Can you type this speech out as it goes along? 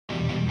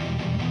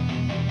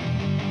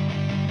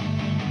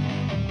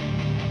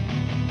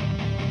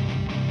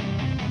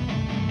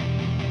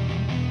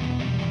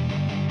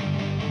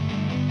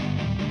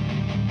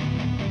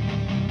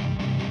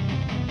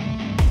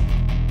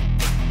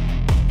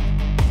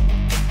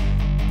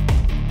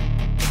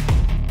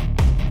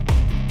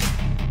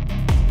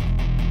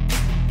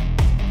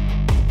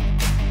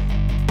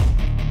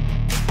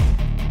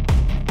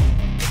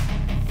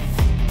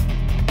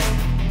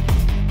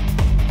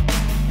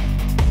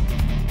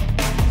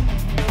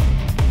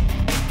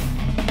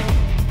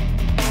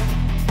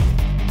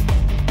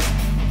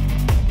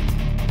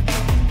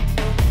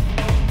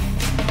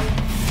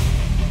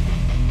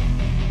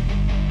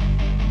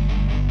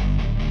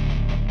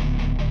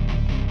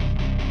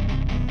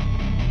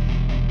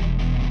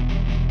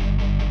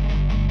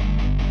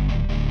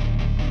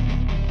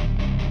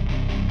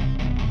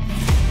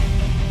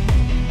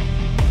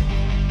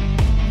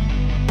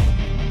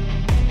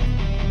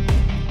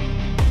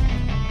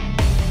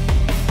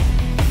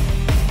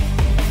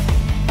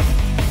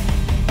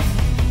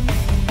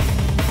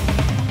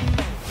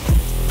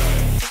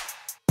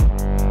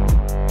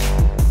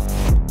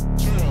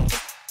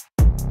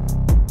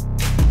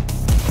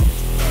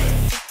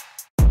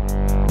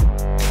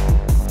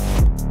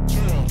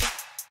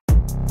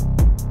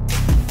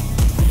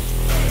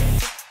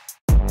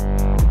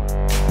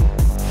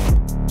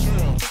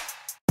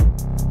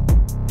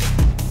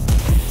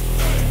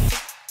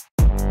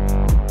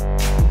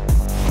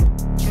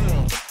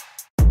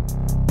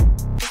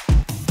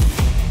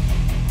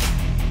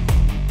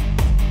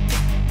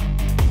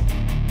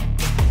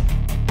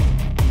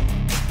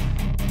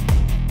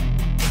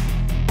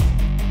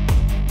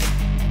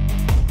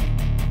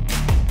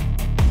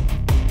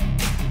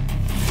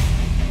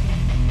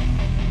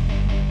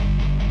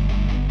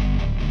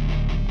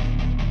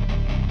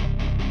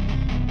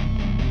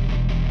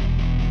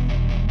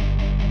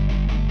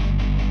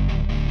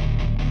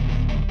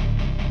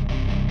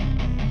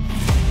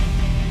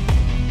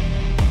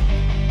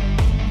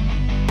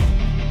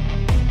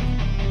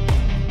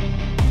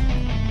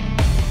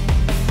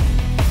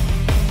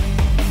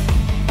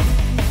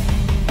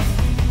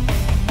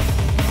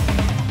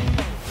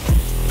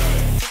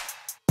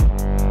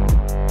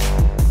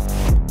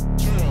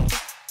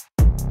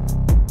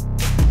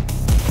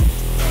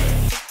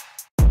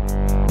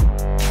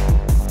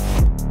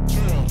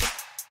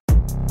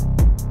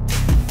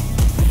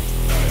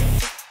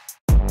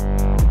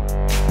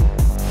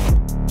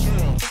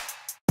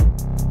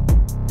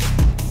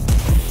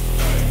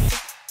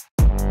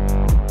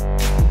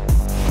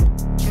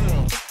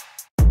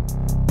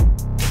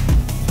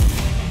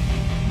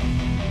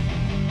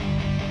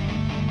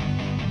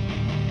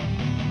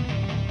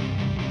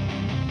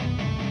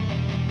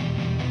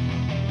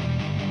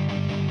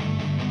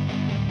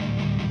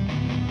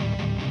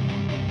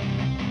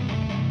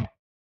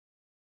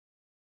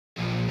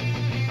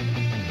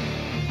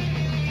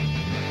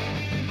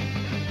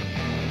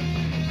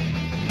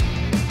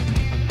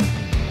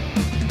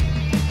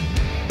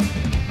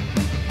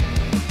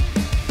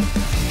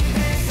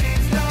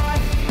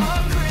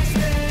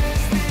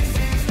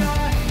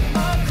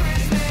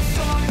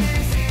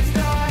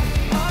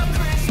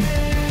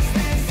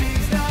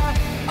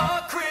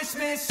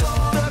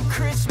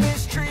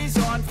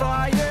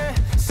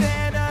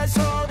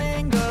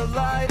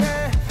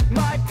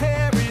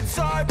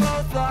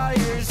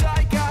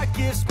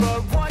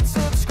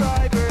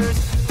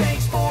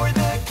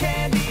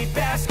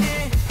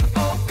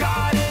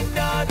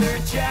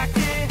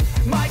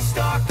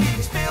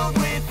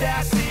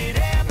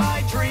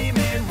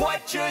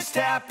just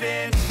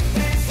happened.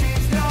 This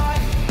is not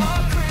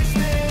a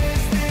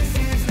Christmas. This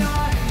is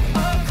not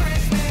a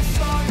Christmas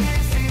song.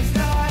 This is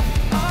not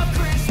a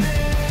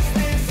Christmas.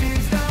 This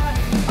is not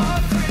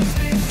a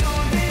Christmas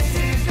song. This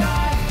is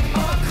not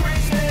a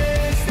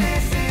Christmas.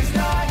 This is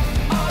not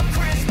a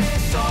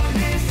Christmas song.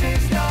 This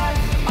is not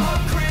a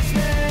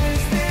Christmas.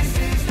 This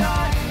is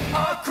not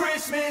a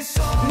Christmas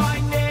song. My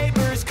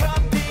neighbors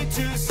compete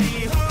to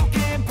see who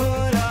can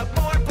put up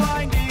more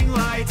blinding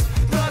lights.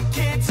 The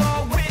kids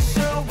all wish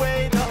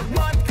away the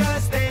month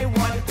 'cause they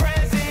want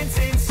presents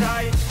in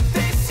sight.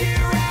 This year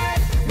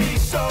had me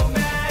so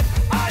mad.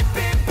 I've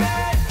been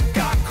bad,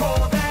 got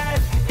coal that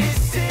is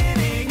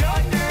sitting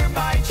under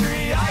my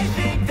tree. I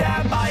think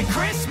that my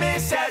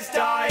Christmas has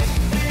died.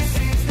 This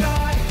is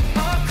not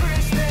a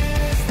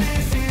Christmas.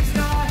 This is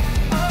not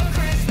a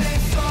Christmas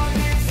song.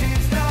 This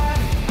is not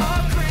a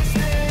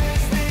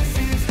Christmas. This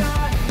is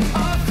not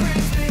a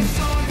Christmas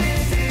song.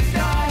 This is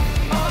not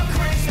a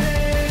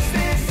Christmas.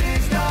 This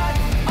is not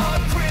a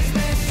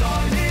Christmas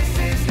song. This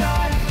is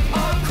not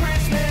a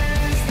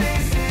Christmas.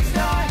 This is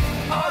not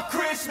a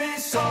Christmas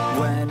song.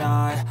 When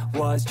I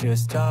was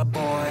just a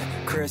boy,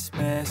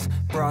 Christmas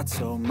brought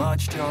so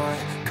much joy.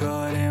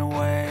 Couldn't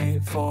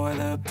wait for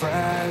the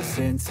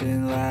presents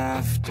and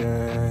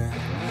laughter.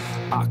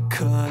 I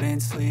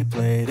couldn't sleep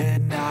late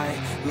at night,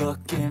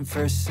 looking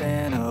for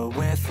Santa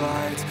with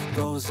lights.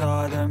 Those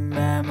are the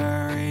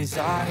memories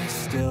I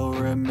still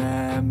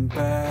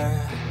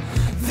remember.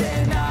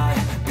 Then I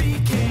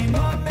became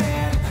a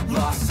man,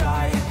 lost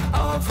sight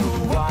of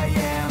who I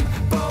am.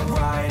 But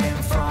right in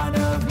front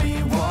of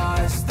me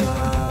was the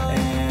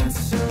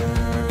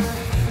answer.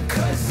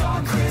 'Cause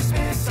on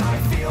Christmas I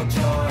feel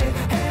joy,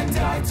 and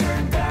I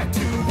turn back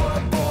to a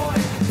boy.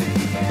 The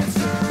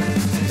answer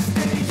is to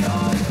stay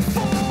young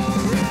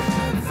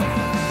forever.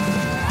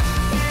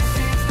 This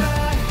is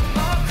not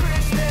a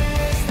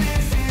Christmas.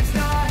 This is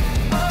not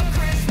a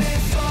Christmas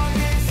song.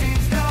 This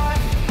is not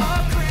a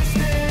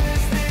Christmas.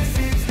 This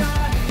is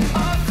not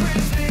a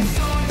Christmas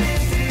song.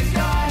 This is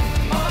not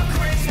a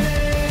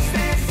Christmas.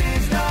 This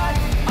is not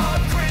a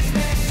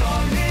Christmas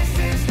song. This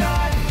is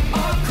not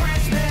a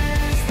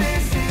Christmas.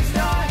 This is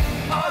not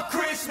a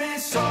Christmas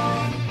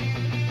song.